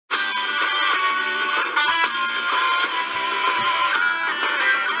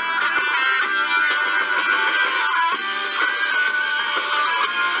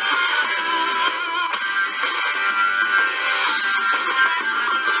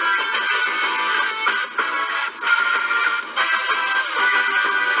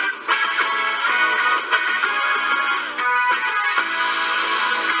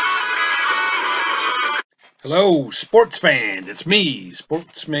Hello, sports fans. It's me,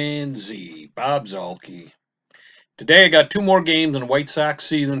 Sportsman Z, Bob Zalke. Today I got two more games in the White Sox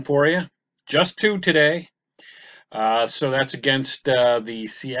season for you. Just two today. So that's against the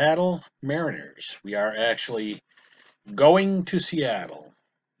Seattle Mariners. We are actually going to Seattle.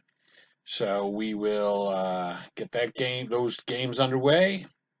 So we will get those games underway.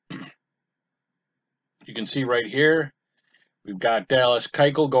 You can see right here, we've got Dallas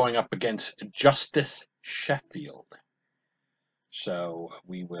Keuchel going up against Justice Sheffield. So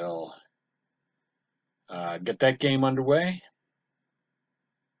we will get that game underway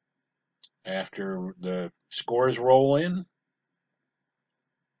after the scores roll in.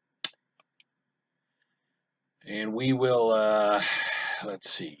 And we will,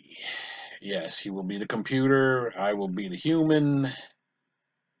 let's see. Yes, he will be the computer. I will be the human.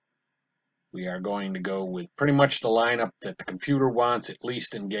 We are going to go with pretty much the lineup that the computer wants, at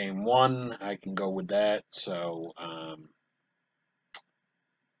least in game one. I can go with that. So,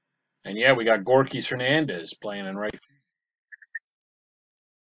 and yeah, we got Gorky Hernandez playing in right.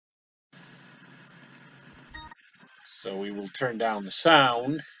 So we will turn down the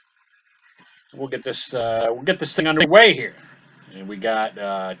sound. We'll get this thing underway here. And we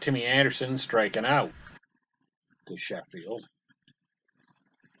got Timmy Anderson striking out to Sheffield.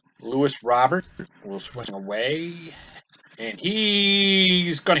 Lewis Robert will swing away, and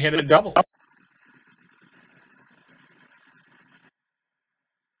he's going to hit a double.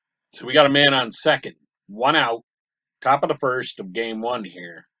 So we got a man on second, one out, top of the first of game one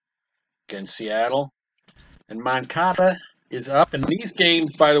here against Seattle. And Moncada is up. And these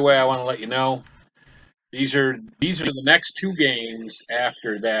games, by the way, I want to let you know, these are the next two games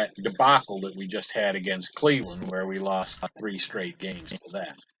after that debacle that we just had against Cleveland, where we lost 3 straight games to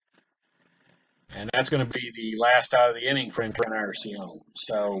that. And that's going to be the last out of the inning for Encarnacion.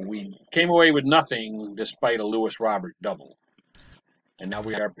 So we came away with nothing despite a Lewis Robert double. And now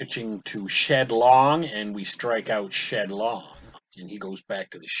we are pitching to Shed Long, and we strike out Shed Long. And he goes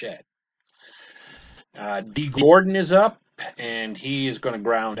back to the shed. D. Gordon is up, and he is going to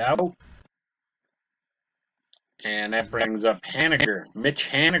ground out. And that brings up Haniger, Mitch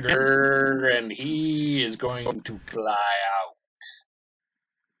Haniger, and he is going to fly out.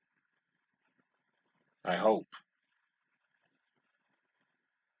 I hope.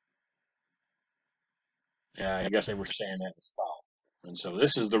 Yeah, I guess they were saying that was foul. And so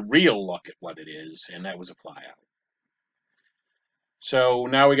this is the real look at what it is, and that was a flyout. So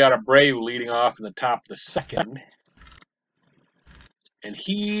now we got Abreu leading off in the top of the second. And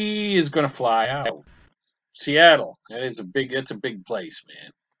he is going to fly out. Seattle, that's a big place,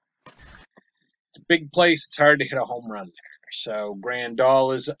 man. It's a big place. It's hard to hit a home run there. So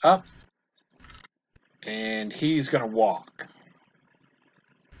Grandal is up, and he's going to walk.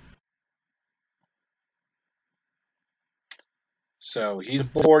 So he's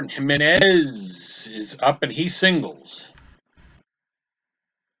aboard. Jimenez is up, and he singles.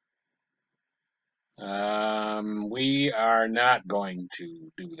 We are not going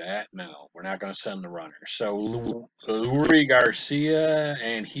to do that. No, we're not going to send the runner. So Lurie Garcia,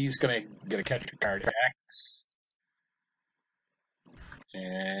 and he's going to get a catcher card X.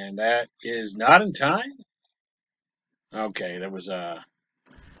 And that is not in time. Okay, that was a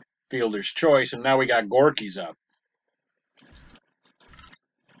fielder's choice, and now we got Gorky's up.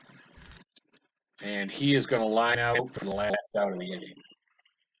 And he is going to line out for the last out of the inning.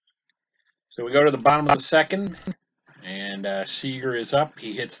 So we go to the bottom of the second, and Seager is up.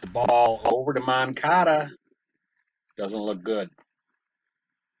 He hits the ball over to Moncada. Doesn't look good.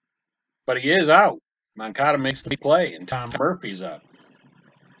 But he is out. Moncada makes the play, and Tom Murphy's up.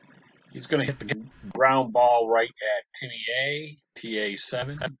 He's going to hit the ground ball right at Timmy A,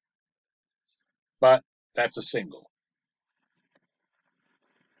 TA7. But that's a single.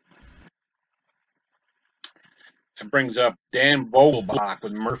 That brings up Dan Vogelbach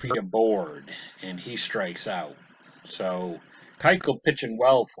with Murphy aboard, and he strikes out. So Keuchel pitching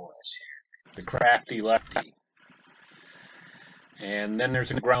well for us here, the crafty lefty. And then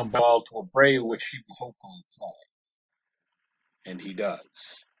there's a ground ball to Abreu, which he will hopefully play. And he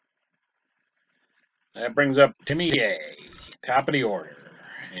does. That brings up Timmy A, top of the order.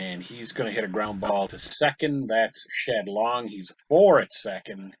 And he's going to hit a ground ball to second. That's Shed Long. He's a 4 at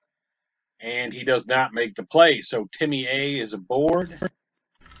second. And he does not make the play. So Timmy A is aboard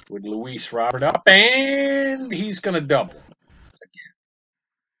with Luis Robert up. And he's going to double again.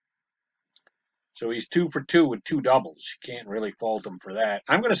 So he's 2 for 2 with 2 doubles. You can't really fault him for that.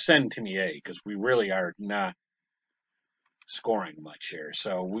 I'm going to send Timmy A because we really are not scoring much here.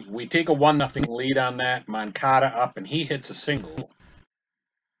 So we take a 1-0 lead on that. Moncada up, and he hits a single.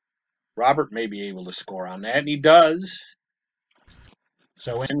 Robert may be able to score on that, and he does.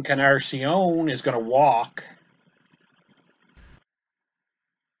 So Encarnacion is going to walk.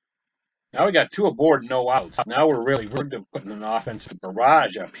 Now we got 2 aboard, no outs. Now we're putting an offensive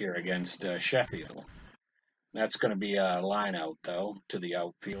barrage up here against Sheffield. That's going to be a line out, though, to the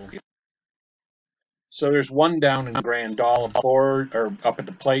outfield. So there's 1 down and Grandal aboard, or up at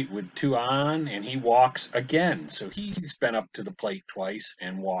the plate with 2 on, and he walks again. So he's been up to the plate twice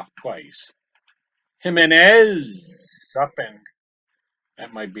and walked twice. Jimenez is up, and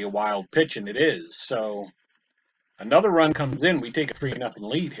that might be a wild pitch, and it is. So another run comes in. We take a 3-0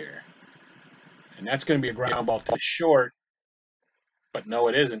 lead here. And that's going to be a ground ball to short. But no,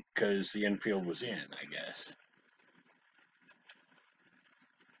 it isn't, because the infield was in, I guess.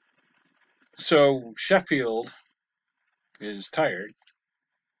 So Sheffield is tired.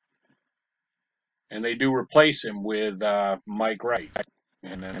 And they do replace him with Mike Wright.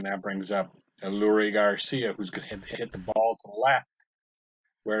 And then that brings up Lurie Garcia, who's going to hit the ball to the left,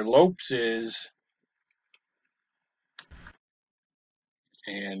 where Lopes is.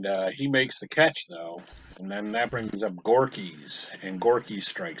 And he makes the catch, though. And then that brings up Gorkys, and Gorkys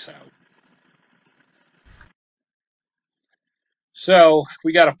strikes out. So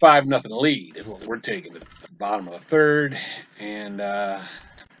we got a 5-0 lead is what we're taking at the bottom of the third. And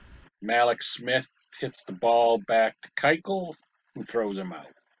Malik Smith hits the ball back to Kuechel, who throws him out.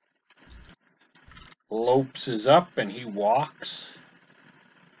 Lopes is up, and he walks.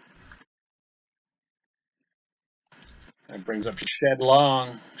 That brings up Shed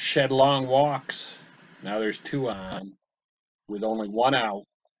Long. Shed Long walks. Now there's 2 on with only 1 out.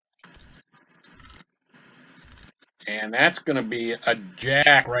 And that's going to be a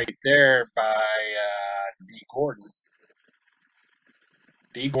jack right there by D. Gordon.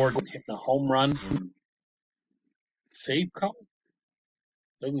 D. Gordon hitting a home run in Safeco?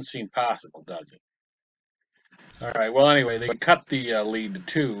 Doesn't seem possible, does it? All right, well, anyway, they cut the lead to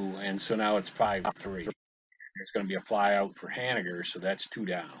 2, and so now it's 5-3. There's going to be a fly out for Haniger, so that's 2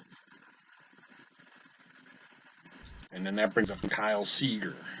 down. And then that brings up Kyle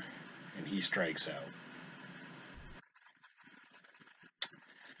Seager, and he strikes out.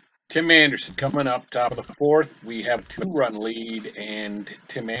 Tim Anderson coming up top of the 4th. We have a 2-run lead, and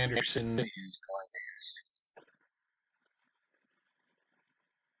Tim Anderson is going to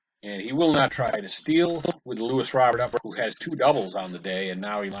and he will not try to steal with Lewis Robert up, who has 2 doubles on the day, and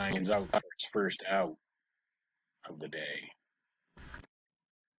now he lines out for his first out of the day.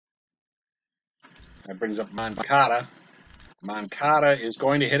 That brings up Moncada. Moncada is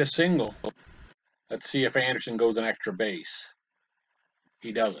going to hit a single. Let's see if Anderson goes an extra base.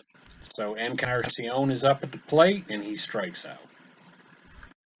 He doesn't. So Encarnacion is up at the plate, and he strikes out.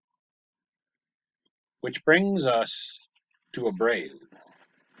 Which brings us to Abreu.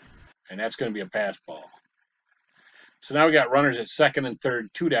 And that's going to be a pass ball. So now we got runners at 2nd and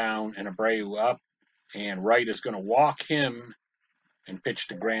 3rd, 2 down, and Abreu up. And Wright is going to walk him and pitch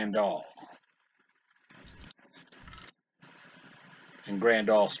to Grandal. And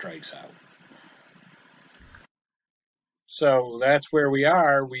Grandal strikes out. So that's where we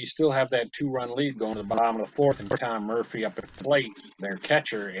are. We still have that 2-run lead going to the bottom of the 4th, and Tom Murphy up at the plate, their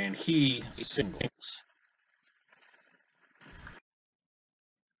catcher, and he singles.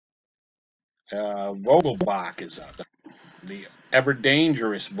 Vogelbach is up. The ever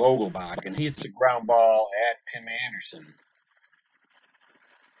dangerous Vogelbach, and he hits a ground ball at Tim Anderson.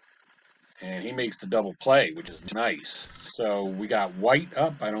 And he makes the double play, which is nice. So we got White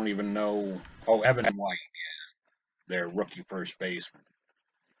up. I don't even know. Oh, Evan White, yeah. Their rookie first baseman.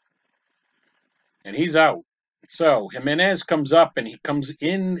 And he's out. So Jimenez comes up, and he comes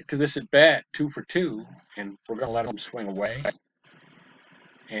into this at bat 2 for 2, and we're going to let him swing away.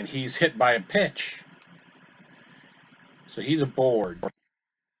 And he's hit by a pitch. So he's aboard.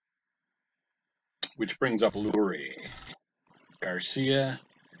 Which brings up Lurie Garcia,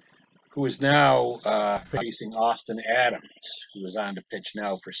 who is now facing Austin Adams, who is on to pitch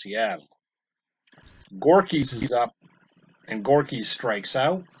now for Seattle. Gorkys is up, and Gorkys strikes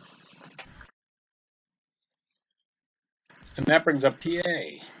out. And that brings up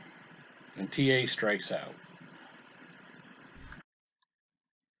TA, and TA strikes out.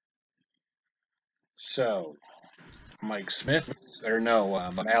 So, Malik Smith,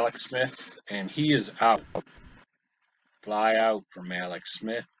 and he is out. Fly out from Malik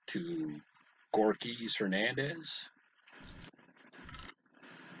Smith to Gorkys Hernandez.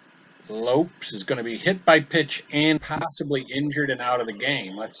 Lopes is going to be hit by pitch and possibly injured and out of the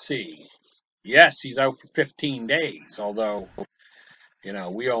game. Let's see. Yes, he's out for 15 days, although,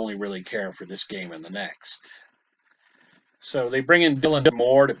 we only really care for this game and the next. So they bring in Dylan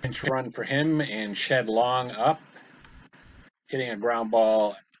Moore to pinch run for him and Shed Long up, hitting a ground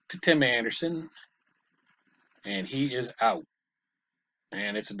ball to Tim Anderson, and he is out.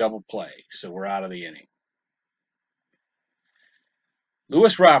 And it's a double play, so we're out of the inning.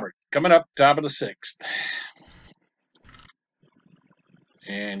 Lewis Robert coming up, top of the 6th.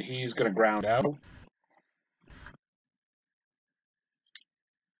 And he's going to ground out.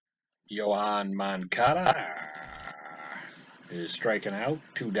 Yohan Moncada is striking out,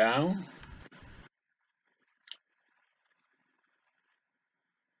 2 down.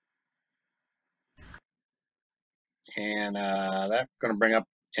 And that's going to bring up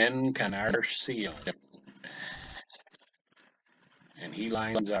Encarnacion. And he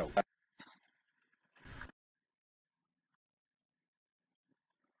lines out.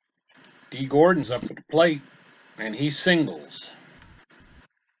 D. Gordon's up at the plate, and he singles.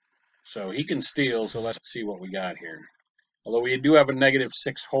 So he can steal, so let's see what we got here. Although we do have a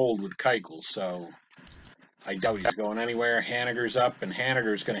 -6 hold with Kuechel, so I doubt he's going anywhere. Haniger's up, and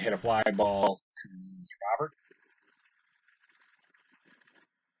Haniger's going to hit a fly ball to Robert.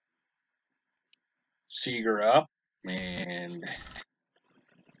 Seager up, and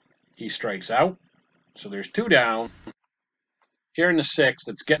he strikes out. So there's 2 down. Here in the 6th,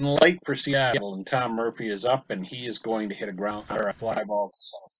 it's getting late for Seattle, and Tom Murphy is up, and he is going to hit a fly ball to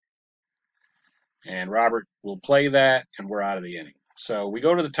center. And Robert will play that, and we're out of the inning. So we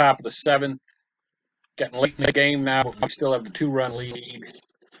go to the top of the 7th. Getting late in the game now, but we still have the 2-run lead.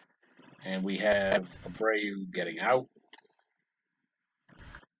 And we have Abreu getting out.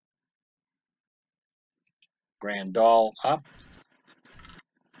 Grandal up.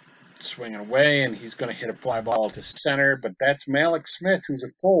 Swinging away, and he's going to hit a fly ball to center, but that's Malik Smith, who's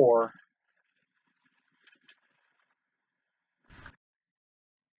a 4.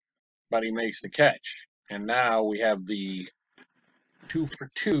 But he makes the catch. And now we have the 2 for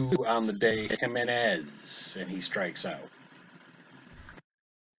 2 on the day, Jimenez, and he strikes out.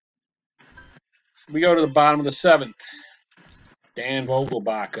 We go to the bottom of the 7th. Dan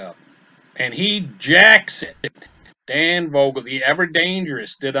Vogelbach up. And he jacks it. Dan Vogel, the ever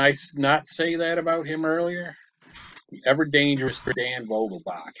dangerous. Did I not say that about him earlier? The ever dangerous Dan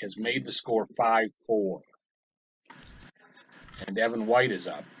Vogelbach has made the score 5-4. And Evan White is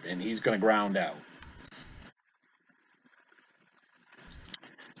up, and he's going to ground out.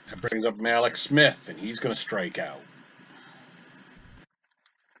 That brings up Malik Smith, and he's going to strike out.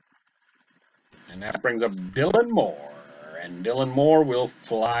 And that brings up Dylan Moore, and Dylan Moore will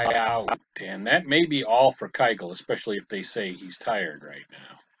fly out. And that may be all for Kuechel, especially if they say he's tired right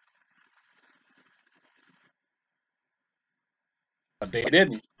now. But they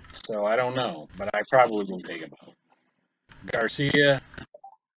didn't, so I don't know. But I probably will take him out. Garcia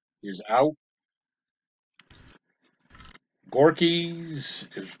is out. Gorky's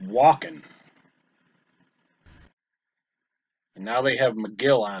is walking. And now they have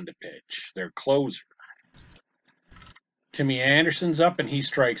McGill on to pitch, their closer. Timmy Anderson's up, and he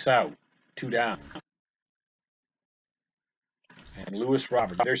strikes out. 2 down. And Lewis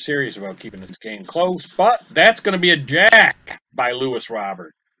Robert, they're serious about keeping this game close, but that's going to be a jack by Lewis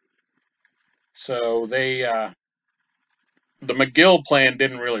Robert. So the McGill plan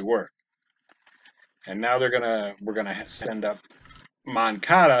didn't really work. And now we're gonna send up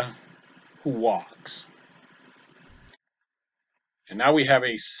Moncada, who walks. And now we have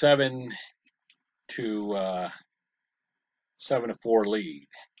a 7-4 lead.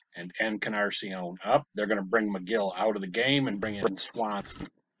 And Encarnacion up. They're going to bring McGill out of the game and bring in Swanson.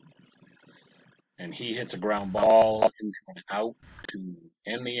 And he hits a ground ball into an out to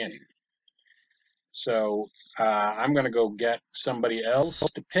end the inning. So I'm going to go get somebody else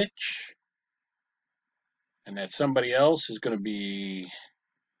to pitch. And that somebody else is going to be,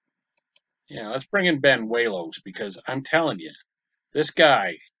 let's bring in Ben Walos, because I'm telling you, this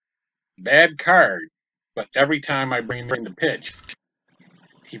guy, bad card, but every time I bring him in to pitch,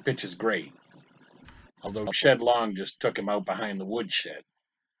 he pitches great. Although Shed Long just took him out behind the woodshed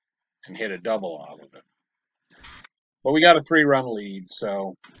and hit a double off of it. But we got a 3-run lead,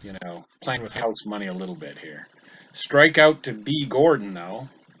 so, playing with house money a little bit here. Strikeout to B. Gordon, though.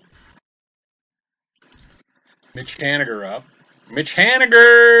 Mitch Haniger up. Mitch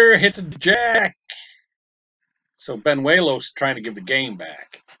Haniger hits a jack. So Ben Walos trying to give the game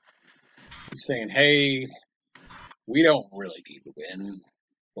back. He's saying, hey, we don't really need to win,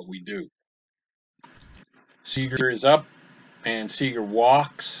 but we do. Seager is up, and Seager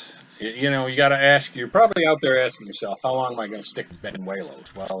walks. You got to ask, you're probably out there asking yourself, how long am I going to stick with Ben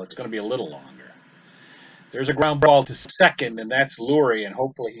Walos? Well, it's going to be a little longer. There's a ground ball to second, and that's Lurie, and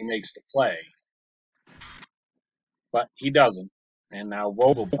hopefully he makes the play. but he doesn't. And now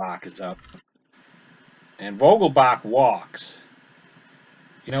Vogelbach is up. And Vogelbach walks.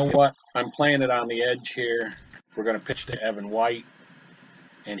 You know what? I'm playing it on the edge here. We're going to pitch to Evan White.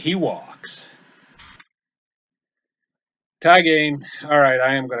 And he walks. Tie game. All right,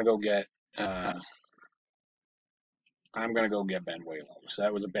 I am going to go get Ben Wheelos.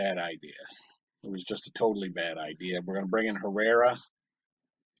 That was a bad idea. It was just a totally bad idea. We're going to bring in Herrera.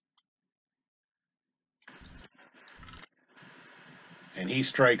 And he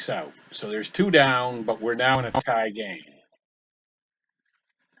strikes out. So there's 2 down, but we're now in a tie game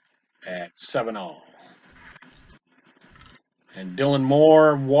at 7-all. And Dylan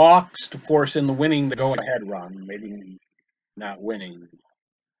Moore walks to force in the winning, the go-ahead run. Maybe not winning,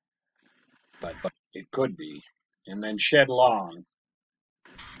 but it could be. And then Shed Long.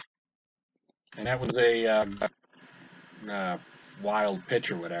 And that was a wild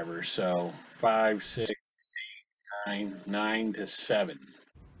pitch or whatever. So 5, 6, 8, 9 to 7.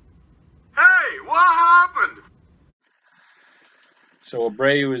 Hey, what happened? So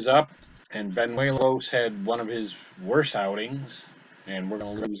Abreu is up, and Benuelos had one of his worst outings, and we're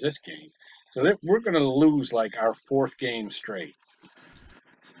going to lose this game. So we're going to lose like our 4th game straight.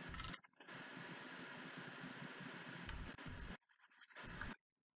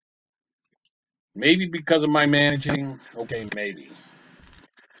 Maybe because of my managing. Okay, maybe.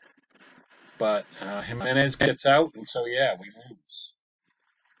 But Jimenez gets out, and so, yeah, we lose.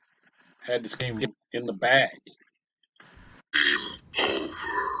 Had this game in the bag. Game over.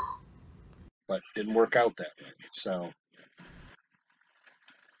 But didn't work out that way.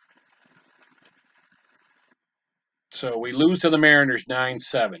 So we lose to the Mariners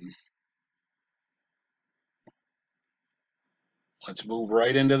 9-7. Let's move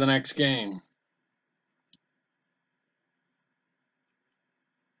right into the next game.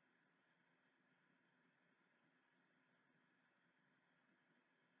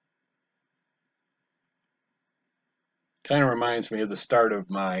 Kind of reminds me of the start of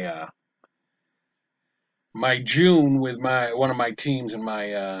my my June with one of my teams in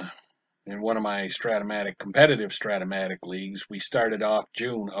one of my Strat-O-Matic competitive Strat-O-Matic leagues. We started off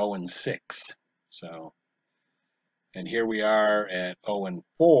June 0-6. So, and here we are at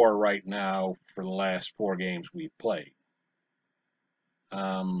 0-4 right now for the last 4 games we've played.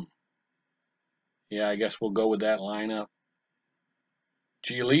 Yeah, I guess we'll go with that lineup.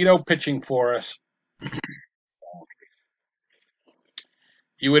 Giolito pitching for us. So,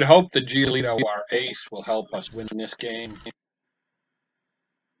 you would hope that Giolito, our ace, will help us win this game.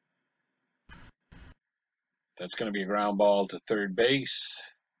 That's going to be a ground ball to third base.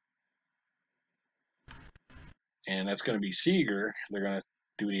 And that's going to be Seager. They're going to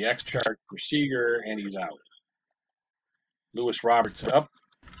do the X chart for Seager, and he's out. Lewis Roberts up.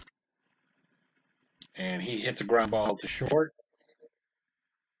 And he hits a ground ball to short.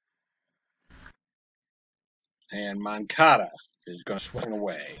 And Moncada is going to swing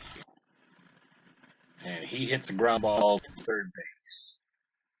away. And he hits a ground ball to third base.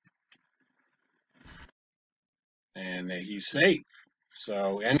 And he's safe.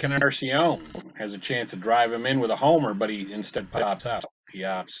 So Encarnacion has a chance to drive him in with a homer, but he instead pops out. He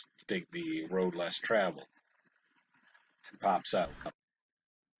opts to take the road less traveled. And pops out.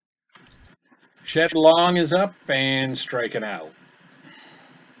 Shed Long is up and striking out.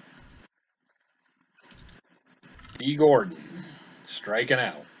 E. Gordon striking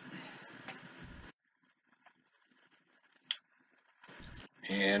out.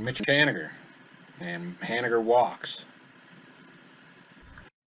 And Mitch Haniger. And Haniger walks.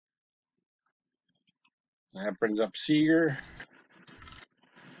 That brings up Seager.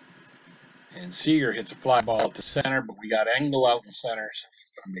 And Seager hits a fly ball to center, but we got Engel out in center, so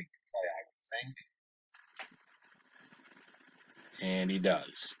he's going to make the play, I would think. And he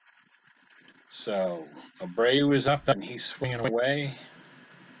does. So Abreu is up, and he's swinging away.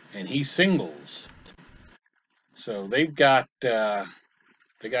 And he singles. So they've got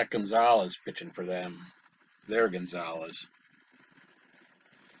Gonzalez pitching for them. They're Gonzalez.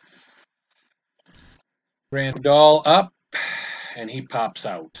 Randall up, and he pops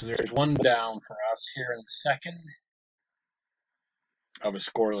out. So there's 1 down for us here in the second of a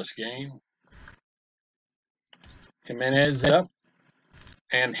scoreless game. Jimenez up,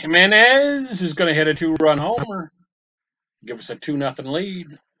 and Jimenez is going to hit a 2-run homer, give us a 2-0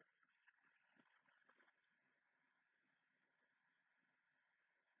 lead.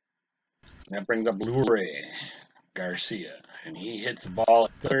 That brings up Lurie Garcia, and he hits the ball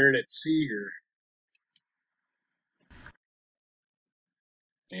at third at Seager.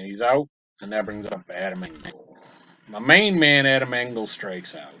 And he's out, and that brings up Adam Engel. My main man, Adam Engel,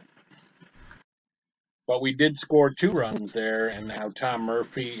 strikes out. But we did score 2 runs there, and now Tom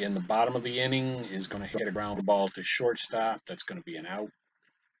Murphy in the bottom of the inning is going to hit a ground ball to shortstop. That's going to be an out.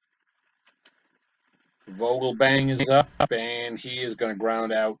 Vogelbang is up, and he is going to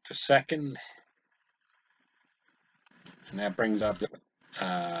ground out to second. And that brings up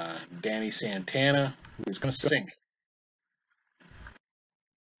Danny Santana, who's going to sink.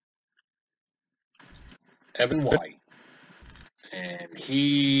 Evan White. And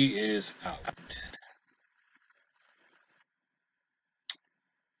he is out.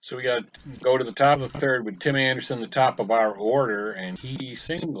 So we got to go to the top of the third with Tim Anderson, the top of our order, and he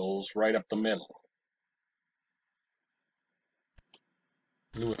singles right up the middle.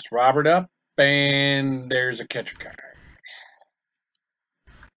 Lewis Robert up, and there's a catcher card.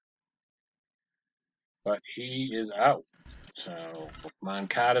 But he is out. So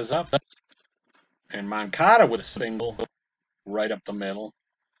Moncada's up, and Moncada with a single right up the middle.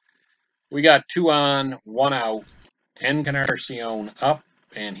 We got 2 on, 1 out. Encarnacion up,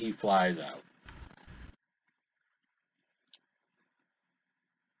 and he flies out.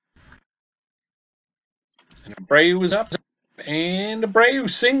 And Abreu is up, and Abreu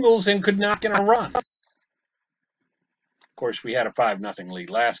singles and could not get a run. Of course, we had a 5-0 lead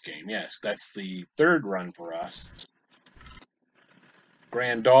last game. Yes, that's the 3rd run for us.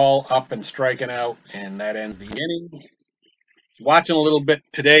 Grandal up and striking out, and that ends the inning. Watching a little bit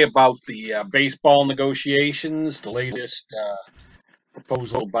today about the baseball negotiations. The latest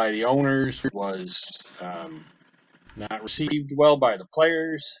proposal by the owners was not received well by the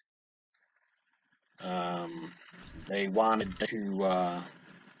players. They wanted to,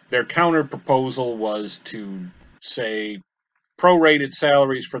 their counter proposal was to say prorated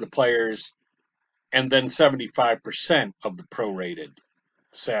salaries for the players and then 75% of the prorated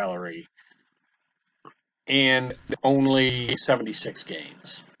salary and only 76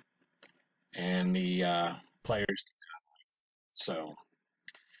 games. And the players. So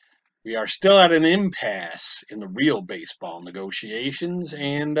we are still at an impasse in the real baseball negotiations,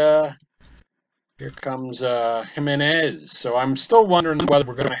 and here comes Jimenez. So I'm still wondering whether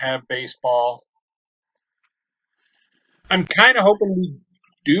we're going to have baseball. I'm kind of hoping we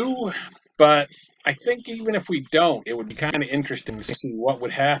do, but I think even if we don't, it would be kind of interesting to see what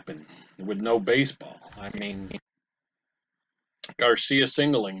would happen with no baseball. I mean, Garcia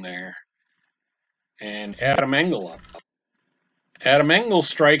singling there, and Adam Engel up. Adam Engel's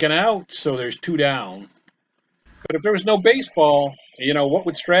striking out, so there's 2 down. But if there was no baseball, what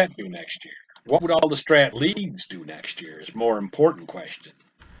would Strat do next year? What would all the Strat leagues do next year is a more important question.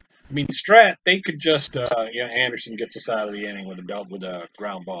 I mean, Strat, they could just, Anderson gets us out of the inning with a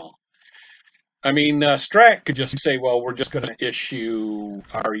ground ball. I mean, Strat could just say, well, we're just going to issue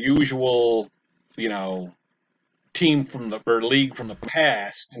our usual, team league from the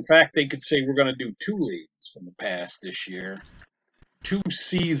past. In fact, they could say we're going to do 2 leagues from the past this year, 2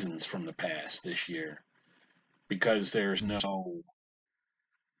 seasons from the past this year, because there's no,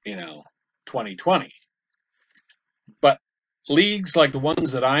 2020. But leagues like the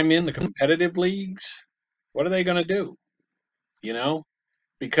ones that I'm in, the competitive leagues, what are they going to do?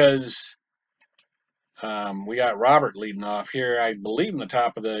 Because we got Robert leading off here, I believe, in the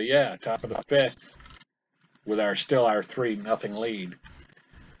top of the 5th with our 3-0 lead.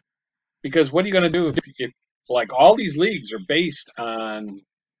 Because what are you going to do if like all these leagues are based on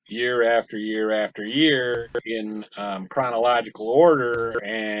year after year after year in chronological order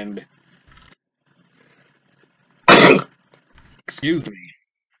and excuse me,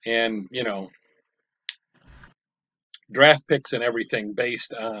 and draft picks and everything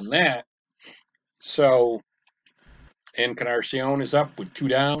based on that. So Encarnacion is up with 2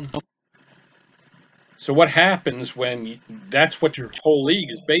 down. So what happens when that's what your whole league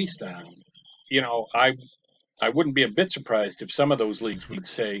is based on? I wouldn't be a bit surprised if some of those leagues would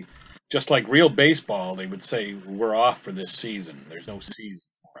say, just like real baseball, they would say, we're off for this season. There's no season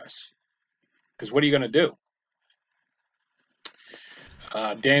for us. Because what are you going to do?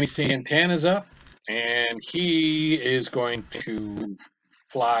 Danny Santana's up, and he is going to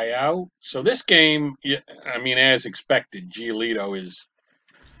fly out. So this game, as expected, Giolito is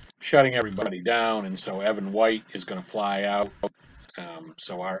shutting everybody down, and so Evan White is going to fly out.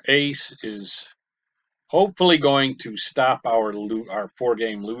 So our ace is hopefully going to stop our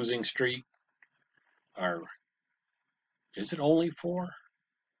 4-game losing streak. Is it only 4?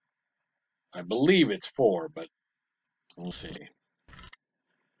 I believe it's 4, but we'll see.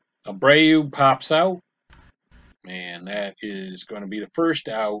 Abreu pops out, and that is going to be the first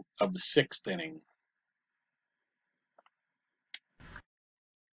out of the 6th inning.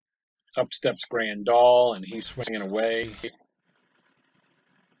 Up steps Grandal, and he's swinging away.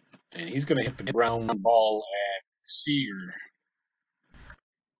 And he's going to hit the ground ball at Seager.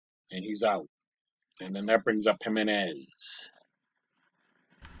 And he's out. And then that brings up Jimenez.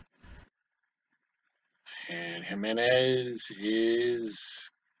 And Jimenez is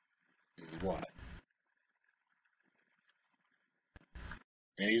what?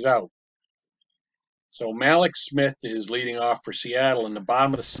 And he's out. So Malik Smith is leading off for Seattle in the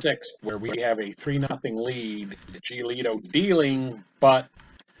bottom of the sixth, where we have a 3-0 lead. Giolito dealing, but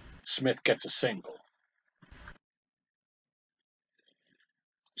Smith gets a single.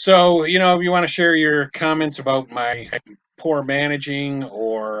 So, if you want to share your comments about my poor managing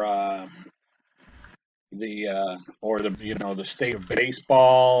or the state of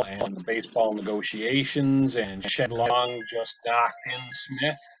baseball and the baseball negotiations, and Shed Long just knocked in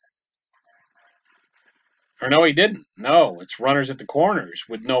Smith. Or no, he didn't. No, it's runners at the corners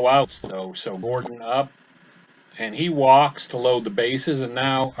with no outs, though. So Gordon up, and he walks to load the bases, and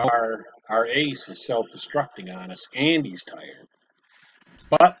now our ace is self-destructing on us, and he's tired.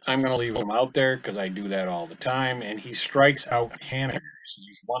 But I'm going to leave him out there because I do that all the time, and he strikes out Haniger, so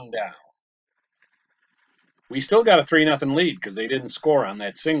he's one down. We still got a 3-0 lead because they didn't score on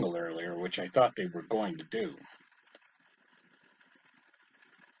that single earlier, which I thought they were going to do.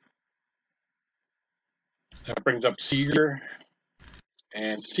 That brings up Seager,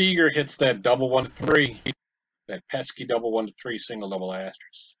 and Seager hits that double 1-3, that pesky double 1-3 single double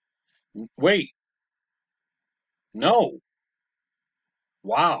asterisk. Wait, no,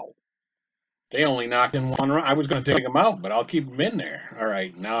 wow, they only knocked in one run. I was going to take him out, but I'll keep him in there. All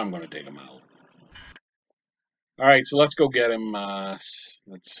right, now I'm going to take him out. All right, so let's go get him. Let's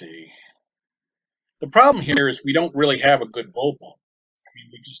see. The problem here is we don't really have a good bullpen. I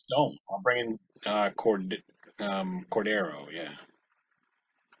mean, we just don't. I'll bring in Cordero, yeah.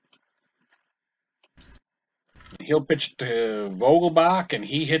 He'll pitch to Vogelbach, and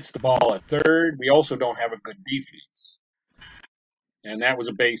he hits the ball at third. We also don't have a good defense. And that was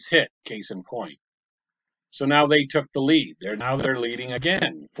a base hit, case in point. So now they took the lead. They're leading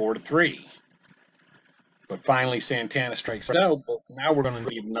again, 4-3. But finally Santana strikes out, but now we're going to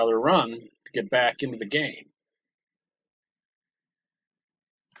need another run to get back into the game.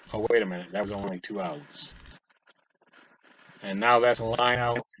 Oh, wait a minute. That was only 2 outs. And now that's a line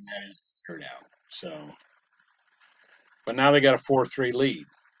out, and that is the third out. So, but now they got a 4-3 lead.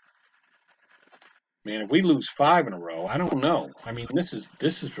 Man, if we lose 5 in a row, I don't know. I mean, this is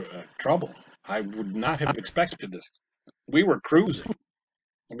trouble. I would not have expected this. We were cruising.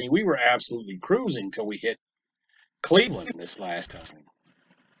 I mean, we were absolutely cruising till we hit Cleveland this last time.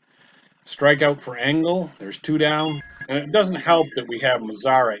 Strikeout for Engel. There's 2 down. And it doesn't help that we have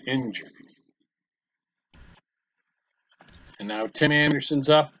Mazzara injured. And now Tim Anderson's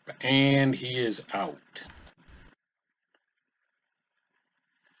up, and he is out.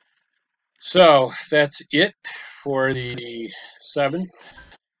 So that's it for the 7th.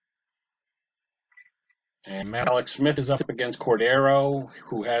 And Malik Smith is up against Cordero,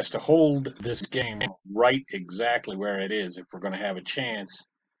 who has to hold this game right exactly where it is if we're going to have a chance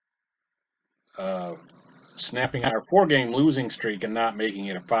of snapping our 4-game losing streak and not making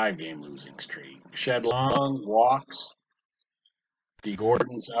it a 5-game losing streak. Shed Long walks. D.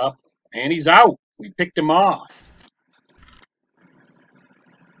 Gordon's up, and he's out. We picked him off.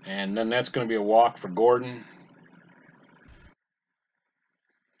 And then that's going to be a walk for Gordon.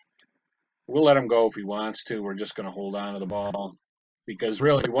 We'll let him go if he wants to. We're just going to hold on to the ball. Because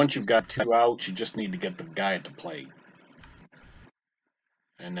really, once you've got 2 outs, you just need to get the guy at the plate.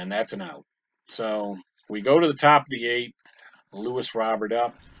 And then that's an out. So we go to the top of the 8th. Lewis Robert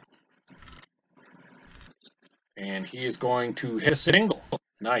up. And he is going to hit a single.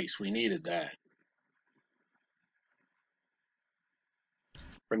 Nice, we needed that.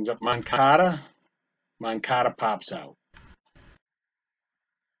 Brings up Moncada. Moncada pops out.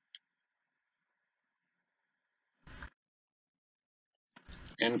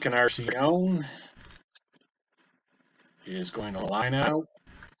 Encarnacion is going to line out.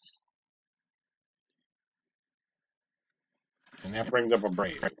 And that brings up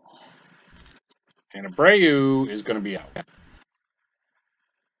Abreu. And Abreu is going to be out.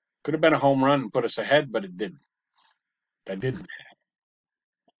 Could have been a home run and put us ahead, but it didn't. That didn't happen.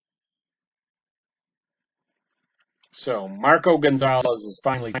 So Marco Gonzalez is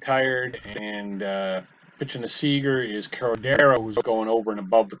finally tired, and pitching to Seager is Cordero, who's going over and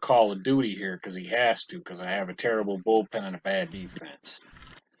above the call of duty here because he has to, because I have a terrible bullpen and a bad defense.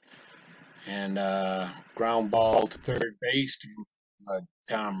 And ground ball to third base to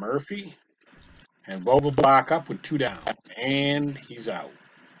Tom Murphy. And Vogelbach up with 2 down, and he's out.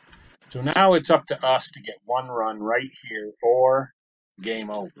 So now it's up to us to get 1 run right here or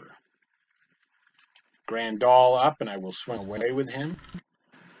game over. Grandal up, and I will swing away with him.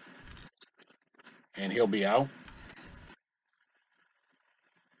 And he'll be out.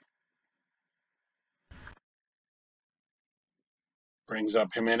 Brings up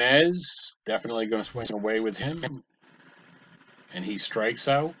Jimenez. Definitely going to swing away with him. And he strikes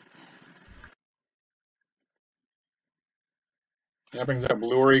out. That brings up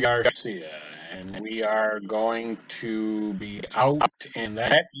Lurie Garcia. And we are going to be out. And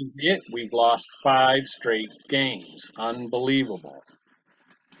that is it. We've lost 5 straight games. Unbelievable.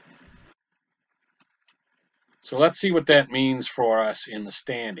 So let's see what that means for us in the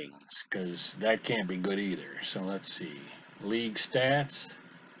standings, because that can't be good either. So let's see. League stats.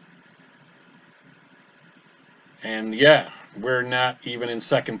 And yeah, we're not even in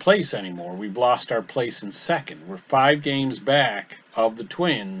second place anymore. We've lost our place in second. We're 5 games back of the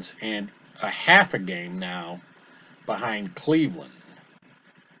Twins and a half a game now behind Cleveland.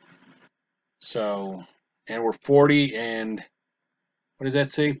 So, and we're 40 and, what does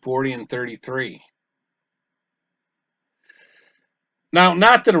that say? 40 and 33. Now,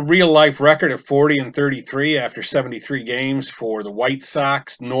 not that a real-life record of 40 and 33 after 73 games for the White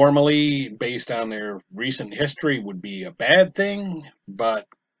Sox normally, based on their recent history, would be a bad thing, but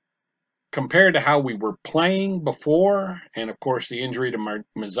compared to how we were playing before, and of course the injury to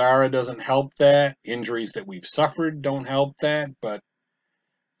Mazzara doesn't help that, injuries that we've suffered don't help that, but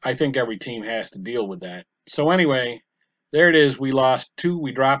I think every team has to deal with that. So anyway, there it is. We lost 2.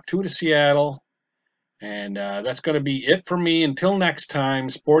 We dropped 2 to Seattle. And that's going to be it for me. Until next time,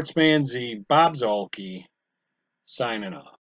 Sportsman Z, Bob Zolke, signing off.